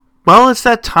Well, it's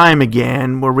that time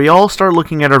again where we all start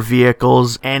looking at our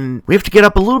vehicles and we have to get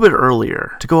up a little bit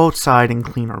earlier to go outside and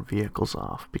clean our vehicles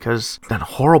off because that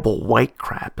horrible white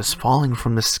crap is falling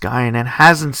from the sky and it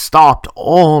hasn't stopped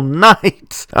all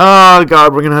night. Oh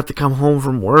God, we're gonna have to come home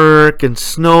from work and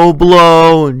snow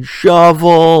blow and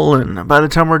shovel, and by the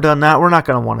time we're done that, we're not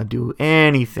gonna want to do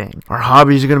anything. Our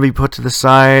hobbies are gonna be put to the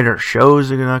side, our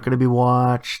shows are not gonna be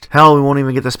watched. Hell, we won't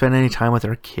even get to spend any time with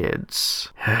our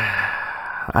kids.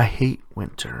 I hate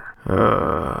winter.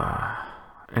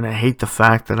 And I hate the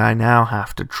fact that I now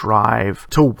have to drive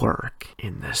to work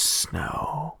in the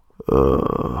snow. But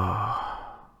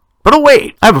oh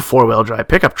wait, I have a four-wheel drive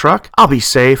pickup truck. I'll be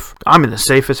safe. I'm in the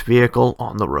safest vehicle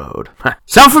on the road.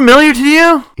 Sound familiar to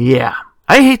you? Yeah.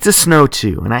 I hate the snow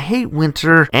too, and I hate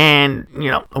winter, and,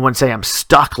 I wouldn't say I'm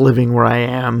stuck living where I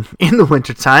am in the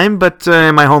wintertime, but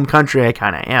in my home country I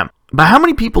kind of am. But how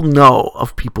many people know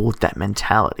of people with that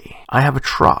mentality? I have a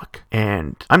truck,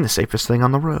 and I'm the safest thing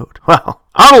on the road. Well,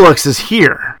 AutoLooks is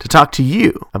here to talk to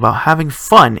you about having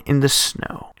fun in the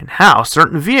snow, and how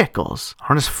certain vehicles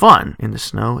aren't as fun in the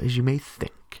snow as you may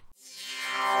think.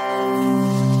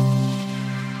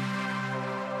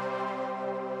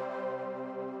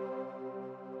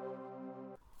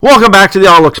 Welcome back to the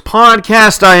AutoLooks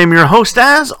podcast. I am your host,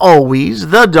 as always,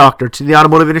 the doctor to the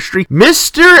automotive industry,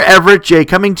 Mr. Everett J,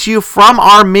 coming to you from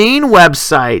our main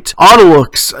website,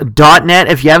 AutoLooks.net.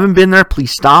 If you haven't been there, please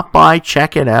stop by,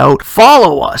 check it out,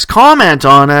 follow us, comment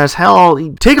on us, hell,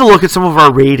 take a look at some of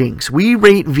our ratings. We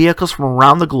rate vehicles from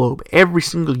around the globe every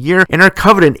single year and are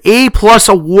coveted an A+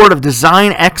 award of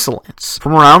design excellence.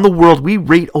 From around the world, we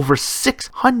rate over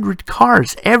 600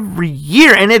 cars every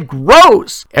year, and it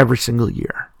grows every single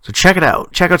year. So check it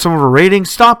out. Check out some of our ratings.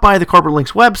 Stop by the Corporate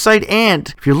Links website.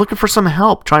 And if you're looking for some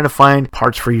help trying to find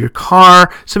parts for your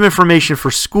car, some information for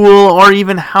school, or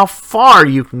even how far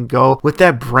you can go with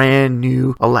that brand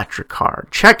new electric car,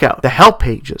 check out the help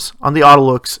pages on the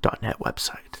AutoLooks.net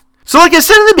website. So like I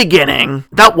said in the beginning,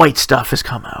 that white stuff has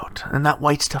come out. And that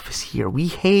white stuff is here. We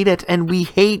hate it, and we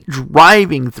hate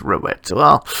driving through it.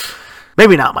 Well,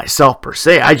 maybe not myself per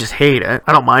se, I just hate it.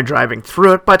 I don't mind driving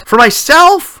through it, but for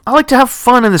myself, I like to have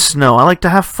fun in the snow. I like to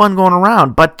have fun going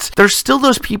around, but there's still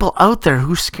those people out there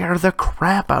who scare the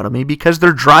crap out of me because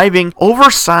they're driving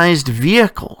oversized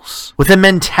vehicles with a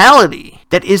mentality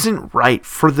that isn't right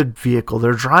for the vehicle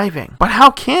they're driving. But how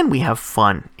can we have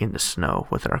fun in the snow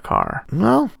with our car?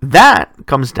 Well, that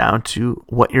comes down to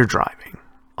what you're driving.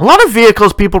 A lot of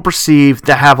vehicles people perceive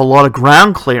to have a lot of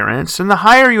ground clearance, and the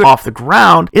higher you're off the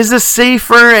ground is the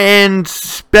safer and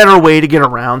better way to get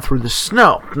around through the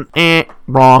snow.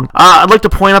 Wrong. I'd like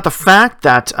to point out the fact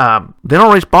that they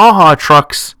don't race Baja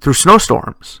trucks through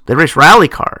snowstorms. They race rally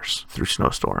cars through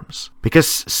snowstorms. Because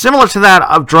similar to that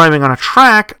of driving on a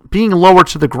track, being lower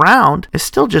to the ground is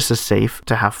still just as safe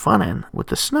to have fun in with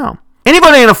the snow.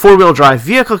 Anybody in a four-wheel drive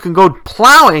vehicle can go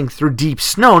plowing through deep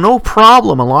snow, no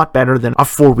problem, a lot better than a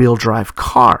four-wheel drive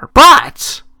car.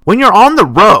 But when you're on the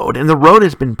road and the road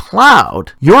has been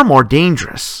plowed, you're more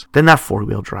dangerous than that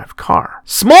four-wheel drive car.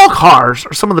 Small cars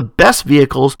are some of the best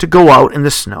vehicles to go out in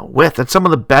the snow with, and some of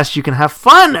the best you can have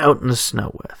fun out in the snow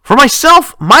with. For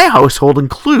myself, my household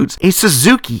includes a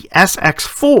Suzuki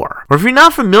SX4. Or if you're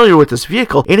not familiar with this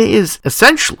vehicle, it is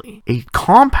essentially a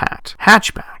compact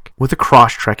hatchback with a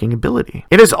cross-trekking ability.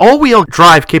 It has all-wheel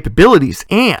drive capabilities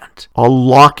and a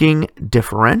locking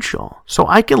differential. So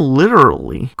I can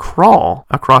literally crawl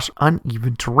across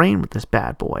uneven terrain with this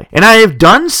bad boy. And I have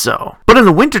done so. But in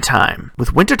the wintertime,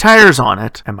 with winter tires on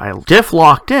it and my diff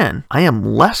locked in, I am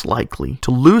less likely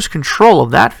to lose control of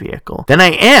that vehicle than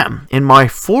I am in my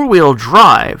four-wheel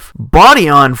drive,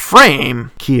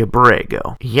 body-on-frame Kia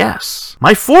Borrego. Yes,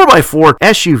 my 4x4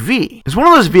 SUV is one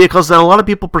of those vehicles that a lot of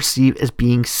people perceive as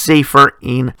being safer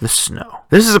in the snow.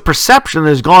 This is a perception that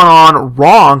has gone on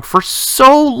wrong for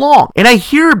so long, and I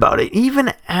hear about it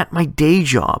even at my day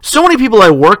job. So many people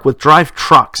I work with drive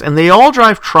trucks, and they all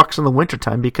drive trucks in the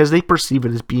wintertime because they perceive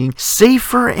it as being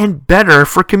safer and better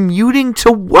for commuting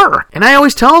to work. And I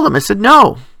always tell them, I said,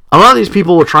 no. A lot of these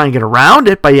people will try and get around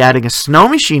it by adding a snow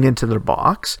machine into their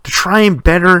box to try and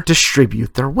better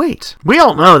distribute their weight. We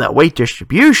all know that weight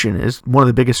distribution is one of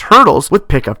the biggest hurdles with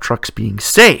pickup trucks being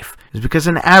safe. Is because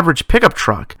an average pickup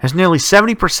truck has nearly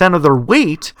 70% of their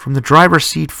weight from the driver's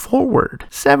seat forward.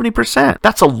 70%.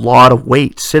 That's a lot of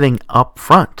weight sitting up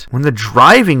front when the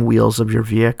driving wheels of your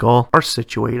vehicle are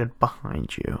situated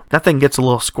behind you. That thing gets a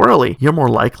little squirrely, you're more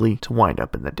likely to wind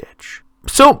up in the ditch.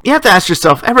 So you have to ask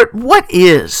yourself, Everett, what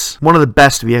is one of the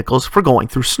best vehicles for going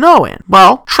through snow in?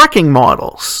 Well, trekking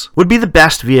models would be the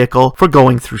best vehicle for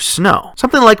going through snow.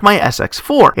 Something like my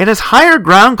SX4. It has higher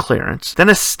ground clearance than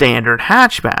a standard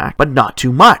hatchback, but not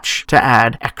too much to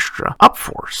add extra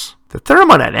upforce. The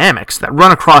thermodynamics that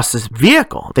run across this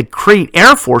vehicle, they create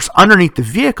air force underneath the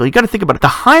vehicle. You got to think about it. The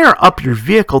higher up your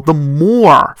vehicle, the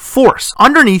more force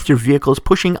underneath your vehicle is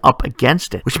pushing up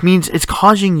against it, which means it's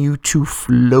causing you to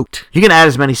float. You can add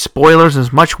as many spoilers and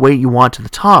as much weight you want to the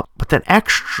top, but that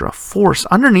extra force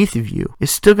underneath of you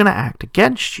is still going to act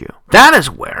against you. That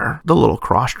is where the little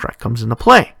Crosstrek comes into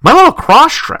play. My little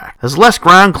Crosstrek has less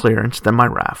ground clearance than my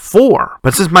RAV4,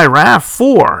 but since my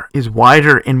RAV4 is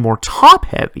wider and more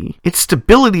top-heavy, its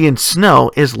stability in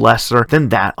snow is lesser than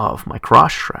that of my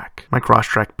Crosstrek. My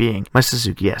Crosstrek being my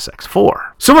Suzuki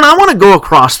SX4. So when I want to go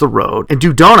across the road and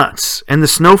do donuts in the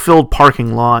snow-filled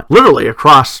parking lot, literally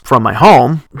across from my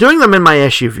home, doing them in my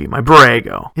SUV, my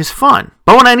Borrego, is fun.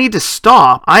 But when I need to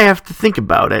stop, I have to think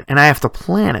about it and I have to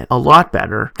plan it a lot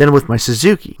better than with my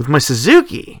Suzuki. With my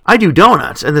Suzuki, I do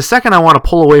donuts, and the second I want to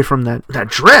pull away from that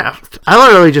drift, I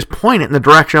literally just point it in the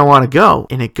direction I want to go,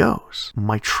 and it goes.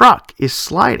 My truck is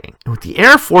sliding, and with the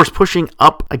air force pushing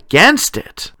up against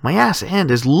it, my ass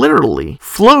end is literally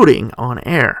floating on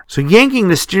air. So yanking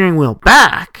the steering wheel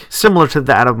back, similar to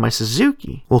that of my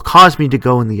Suzuki, will cause me to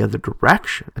go in the other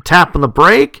direction. A tap on the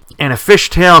brake and a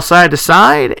fishtail side to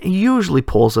side usually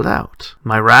pulls it out.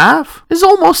 My RAV is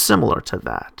almost similar to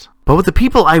that. But with the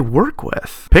people I work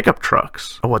with, pickup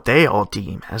trucks are what they all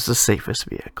deem as the safest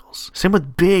vehicles. Same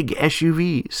with big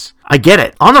SUVs. I get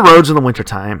it. On the roads in the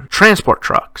wintertime, transport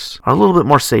trucks are a little bit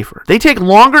more safer. They take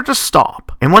longer to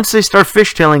stop, and once they start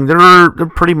fishtailing, they're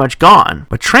pretty much gone.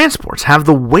 But transports have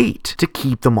the weight to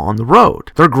keep them on the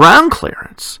road. Their ground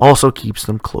clearance also keeps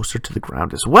them closer to the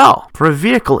ground as well. For a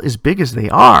vehicle as big as they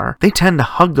are, they tend to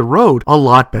hug the road a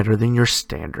lot better than your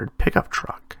standard pickup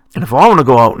truck. And if I want to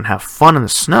go out and have fun in the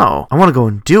snow, I want to go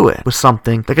and do it with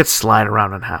something that could slide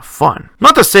around and have fun.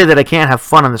 Not to say that I can't have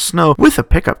fun in the snow with a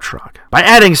pickup truck. By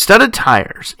adding studded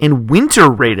tires and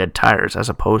winter-rated tires as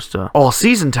opposed to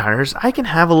all-season tires, I can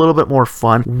have a little bit more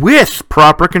fun with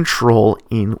proper control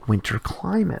in winter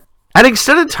climate. Adding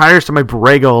studded tires to my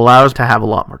Borrego allows to have a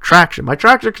lot more traction. My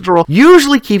traction control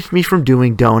usually keeps me from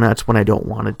doing donuts when I don't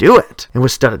want to do it. And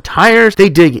with studded tires, they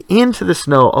dig into the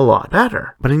snow a lot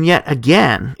better. But yet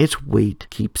again, its weight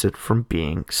keeps it from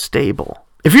being stable.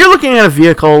 If you're looking at a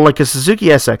vehicle like a Suzuki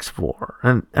SX4,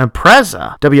 an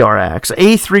Impreza WRX,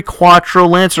 A3 Quattro,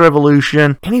 Lancer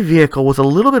Evolution, any vehicle with a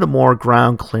little bit more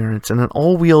ground clearance and an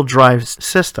all-wheel drive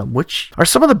system, which are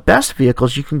some of the best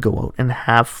vehicles you can go out and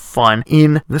have fun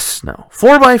in the snow.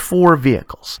 4x4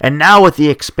 vehicles. And now with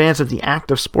the expanse of the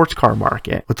active sports car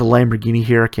market, with the Lamborghini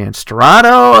Huracan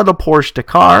Sterrato or the Porsche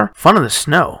Dakar, fun in the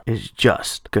snow is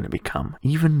just going to become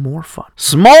even more fun.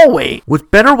 Small weight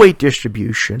with better weight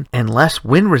distribution and less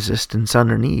wind resistance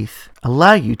underneath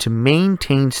allow you to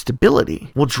maintain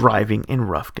stability while driving in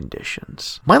rough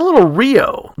conditions. My little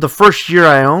Rio, the first year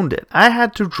I owned it, I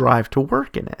had to drive to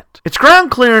work in it. Its ground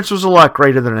clearance was a lot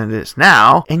greater than it is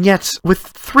now, and yet with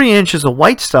 3 inches of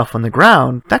white stuff on the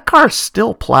ground, that car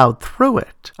still plowed through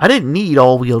it. I didn't need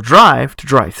all-wheel drive to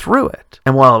drive through it.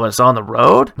 And while I was on the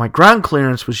road, my ground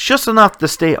clearance was just enough to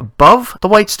stay above the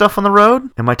white stuff on the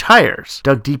road, and my tires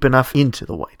dug deep enough into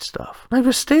the white stuff. I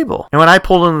was stable. And when I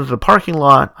pulled into the parking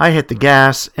lot, I hit the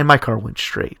gas and my car went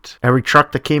straight. Every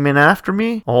truck that came in after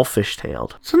me, all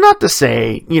fishtailed. So not to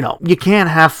say, you can't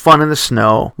have fun in the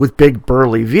snow with big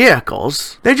burly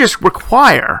vehicles. They just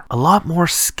require a lot more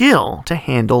skill to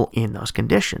handle in those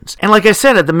conditions. And like I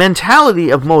said, the mentality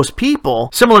of most people,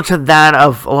 similar to that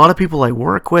of a lot of people I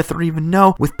work with or even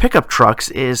know with pickup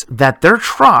trucks, is that their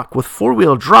truck with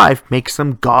 4-wheel drive makes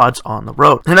them gods on the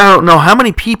road. And I don't know how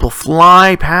many people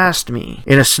fly past me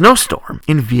in a snowstorm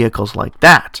in vehicles like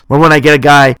that. Or when I get a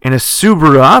guy in a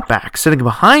Subaru Outback sitting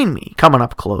behind me coming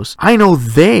up close, I know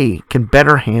they can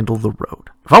better handle the road.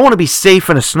 If I want to be safe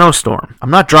in a snowstorm,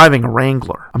 I'm not driving a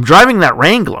Wrangler. I'm driving that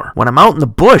Wrangler when I'm out in the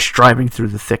bush driving through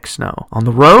the thick snow. On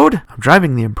the road, I'm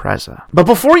driving the Impreza. But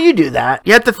before you do that,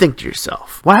 you have to think to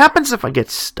yourself, what happens if I get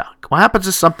stuck? What happens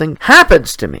if something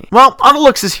happens to me? Well,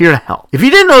 AutoLooks is here to help. If you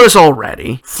didn't know this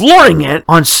already, flooring it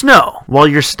on snow while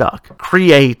you're stuck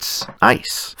creates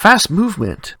ice. Fast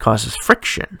movement causes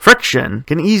friction. Friction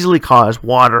can easily cause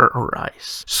water or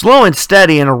ice. Slow and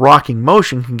steady in a rocking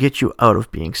motion can get you out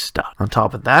of being stuck. On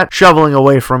top of that, shoveling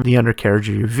away from the undercarriage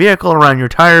of your vehicle around your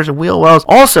tires and wheel wells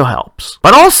also helps.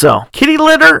 But also, kitty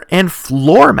litter and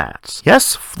floor mats.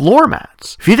 Yes, floor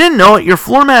mats. If you didn't know it, your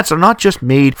floor mats are not just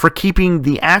made for keeping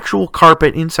the actual actual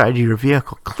carpet inside your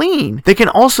vehicle clean, they can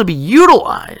also be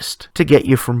utilized to get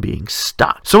you from being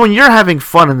stuck. So when you're having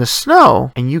fun in the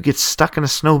snow and you get stuck in a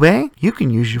snow bay, you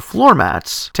can use your floor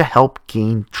mats to help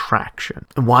gain traction.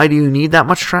 And why do you need that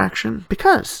much traction?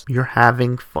 Because you're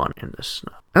having fun in the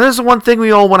snow. And this is one thing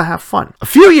we all want to have fun. A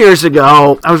few years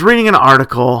ago, I was reading an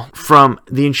article from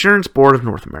the Insurance Board of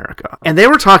North America, and they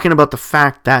were talking about the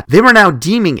fact that they were now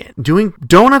deeming it doing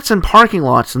donuts in parking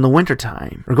lots in the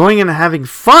wintertime or going in and having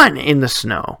fun in the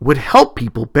snow would help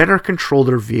people better control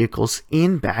their vehicles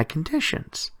in bad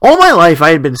conditions. All my life, I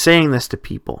had been saying this to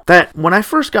people, that when I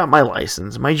first got my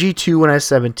license, my G2 when I was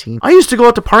 17, I used to go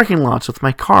out to parking lots with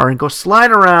my car and go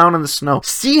slide around in the snow,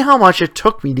 see how much it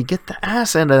took me to get the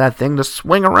ass end of that thing to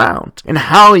swing around, and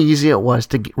how easy it was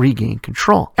to regain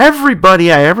control.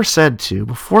 Everybody I ever said to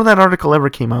before that article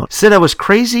ever came out said I was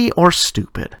crazy or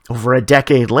stupid. Over a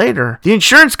decade later, the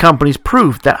insurance companies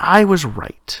proved that I was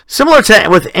right. Similar to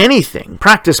with anything,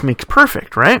 practice makes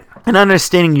perfect, right? And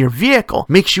understanding your vehicle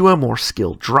makes you a more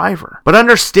skilled driver. But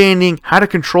understanding how to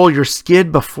control your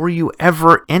skid before you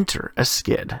ever enter a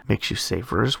skid makes you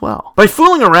safer as well. By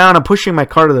fooling around and pushing my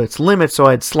car to its limit so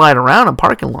I'd slide around in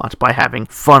parking lots by having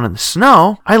fun in the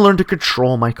snow, I learned to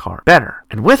control my car better.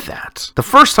 And with that, the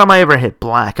first time I ever hit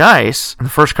black ice, and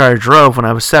the first car I drove when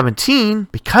I was 17,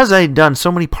 because I had done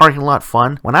so many parking lot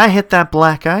fun, when I hit that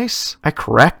black ice, I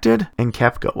corrected and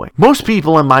kept going. Most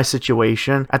people in my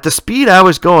situation, at the speed I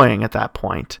was going at that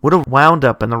point, would have wound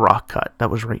up in the rock cut that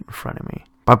was right in front of me.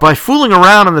 But by fooling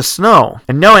around in the snow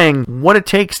and knowing what it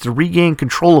takes to regain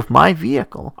control of my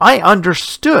vehicle, I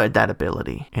understood that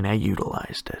ability and I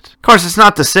utilized it. Of course, it's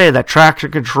not to say that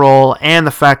traction control and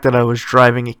the fact that I was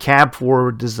driving a cab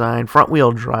forward design front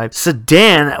wheel drive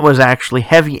sedan that was actually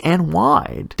heavy and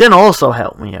wide didn't also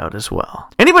help me out as well.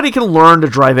 Anybody can learn to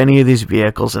drive any of these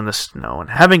vehicles in the snow, and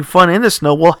having fun in the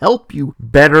snow will help you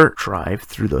better drive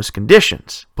through those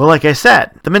conditions. But like I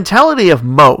said, the mentality of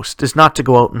most is not to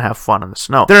go out and have fun in the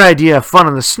snow. Their idea of fun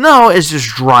in the snow is just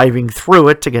driving through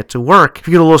it to get to work. If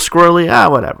you get a little squirrely,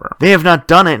 whatever. They have not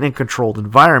done it in a controlled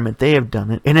environment. They have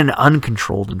done it in an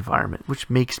uncontrolled environment, which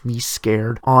makes me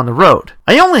scared on the road.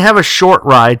 I only have a short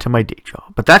ride to my day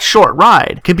job, but that short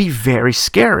ride can be very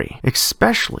scary,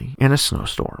 especially in a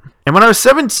snowstorm. And when I was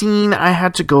 17, I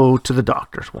had to go to the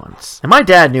doctor's once. And my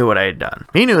dad knew what I had done.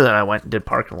 He knew that I went and did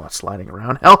parking lot sliding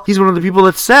around. Hell, he's one of the people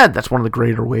that said that's one of the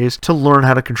greater ways to learn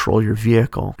how to control your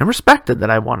vehicle, and respected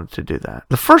that I wanted to do that.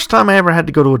 The first time I ever had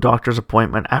to go to a doctor's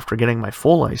appointment after getting my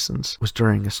full license was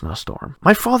during a snowstorm.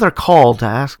 My father called to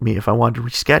ask me if I wanted to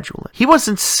reschedule it. He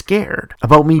wasn't scared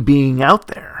about me being out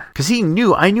there, because he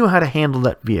knew I knew how to handle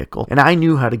that vehicle, and I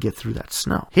knew how to get through that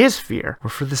snow. His fear were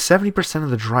for the 70% of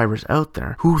the drivers out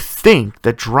there who think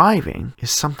that driving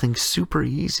is something super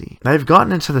easy. I've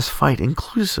gotten into this fight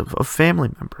inclusive of family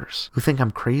members who think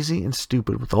I'm crazy and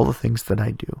stupid with all the things that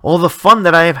I do, all the fun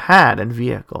that I have had in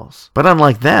vehicles. But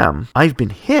unlike them, I've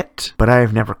been hit, but I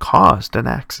have never caused an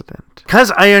accident.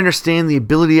 Because I understand the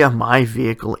ability of my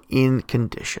vehicle in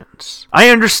conditions. I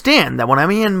understand that when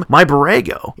I'm in my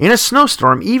Borrego, in a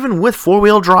snowstorm, even with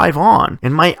four-wheel drive on,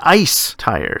 and my ice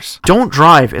tires don't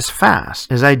drive as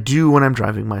fast as I do when I'm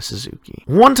driving my Suzuki.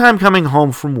 One time coming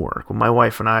home from work, when my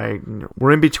wife and I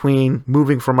were in between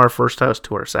moving from our first house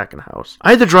to our second house,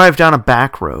 I had to drive down a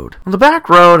back road. Well, the back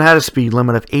road had a speed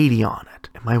limit of 80 on it.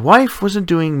 My wife wasn't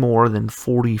doing more than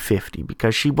 40, 50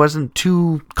 because she wasn't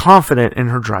too confident in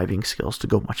her driving skills to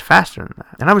go much faster than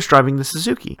that. And I was driving the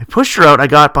Suzuki. I pushed her out, I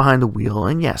got behind the wheel,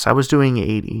 and yes, I was doing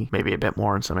 80, maybe a bit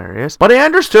more in some areas, but I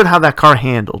understood how that car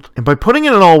handled. And by putting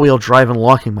in an all-wheel drive and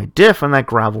locking my diff on that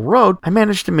gravel road, I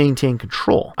managed to maintain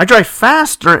control. I drive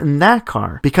faster in that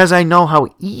car because I know how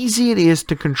easy it is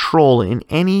to control in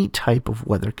any type of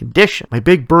weather condition. My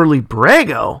big burly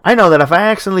Borrego, I know that if I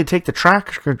accidentally take the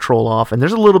traction control off and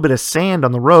there's a little bit of sand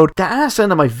on the road, the ass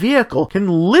end of my vehicle can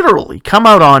literally come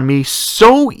out on me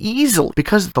so easily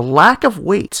because of the lack of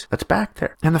weight that's back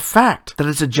there and the fact that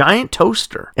it's a giant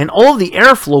toaster and all the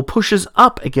airflow pushes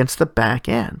up against the back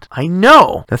end. I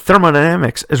know that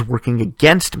thermodynamics is working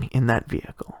against me in that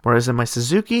vehicle, whereas in my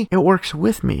Suzuki, it works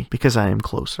with me because I am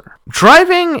closer.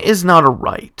 Driving is not a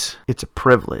right, it's a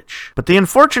privilege. But the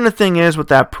unfortunate thing is with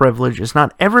that privilege is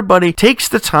not everybody takes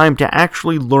the time to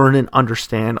actually learn and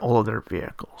understand all of their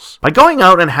vehicles. By going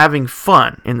out and having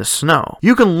fun in the snow,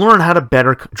 you can learn how to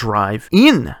better drive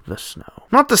in the snow.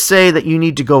 Not to say that you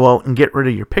need to go out and get rid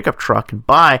of your pickup truck and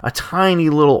buy a tiny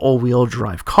little all-wheel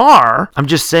drive car. I'm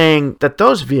just saying that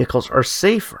those vehicles are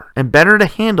safer and better to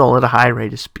handle at a high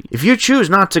rate of speed. If you choose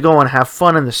not to go and have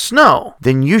fun in the snow,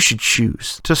 then you should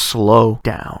choose to slow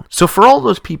down. So for all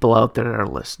those people out there that are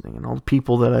listening, and all the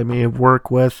people that I may have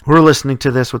worked with who are listening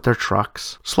to this with their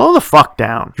trucks, slow the fuck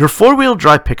down. Your four-wheel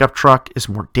drive pickup truck is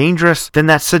more dangerous than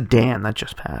that sedan that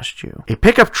just passed you. A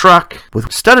pickup truck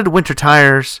with studded winter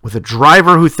tires, with a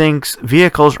driver who thinks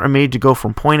vehicles are made to go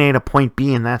from point A to point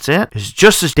B and that's it, is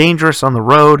just as dangerous on the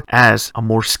road as a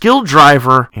more skilled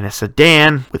driver in a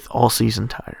sedan with all-season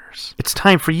tires. It's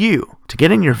time for you to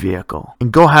get in your vehicle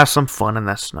and go have some fun in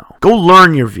that snow. Go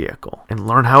learn your vehicle and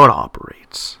learn how it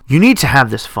operates. You need to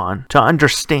have this fun to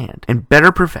understand and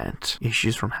better prevent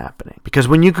issues from happening. Because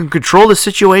when you can control the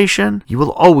situation, you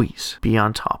will always be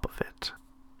on top of it.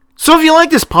 So if you like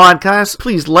this podcast,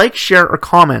 please like, share, or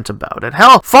comment about it.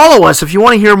 Hell, follow us if you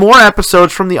want to hear more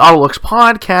episodes from the AutoLooks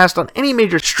podcast on any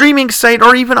major streaming site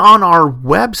or even on our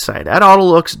website at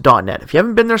AutoLooks.net. If you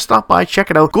haven't been there, stop by, check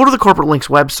it out. Go to the Corporate Links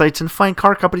websites and find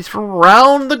car companies from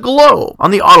around the globe on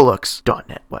the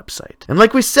AutoLooks.net website. And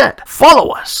like we said,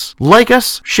 follow us, like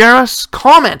us, share us,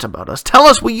 comment about us. Tell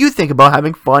us what you think about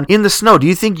having fun in the snow. Do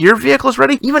you think your vehicle is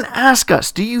ready? Even ask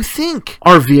us, do you think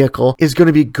our vehicle is going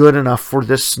to be good enough for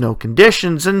this snow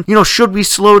conditions? And, should we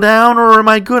slow down or am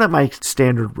I good at my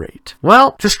standard rate?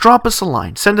 Well, just drop us a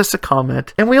line, send us a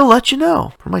comment, and we'll let you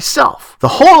know. For myself, the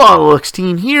whole AutoLooks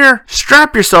team here,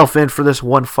 strap yourself in for this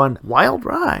one fun wild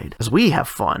ride as we have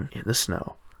fun in the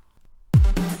snow.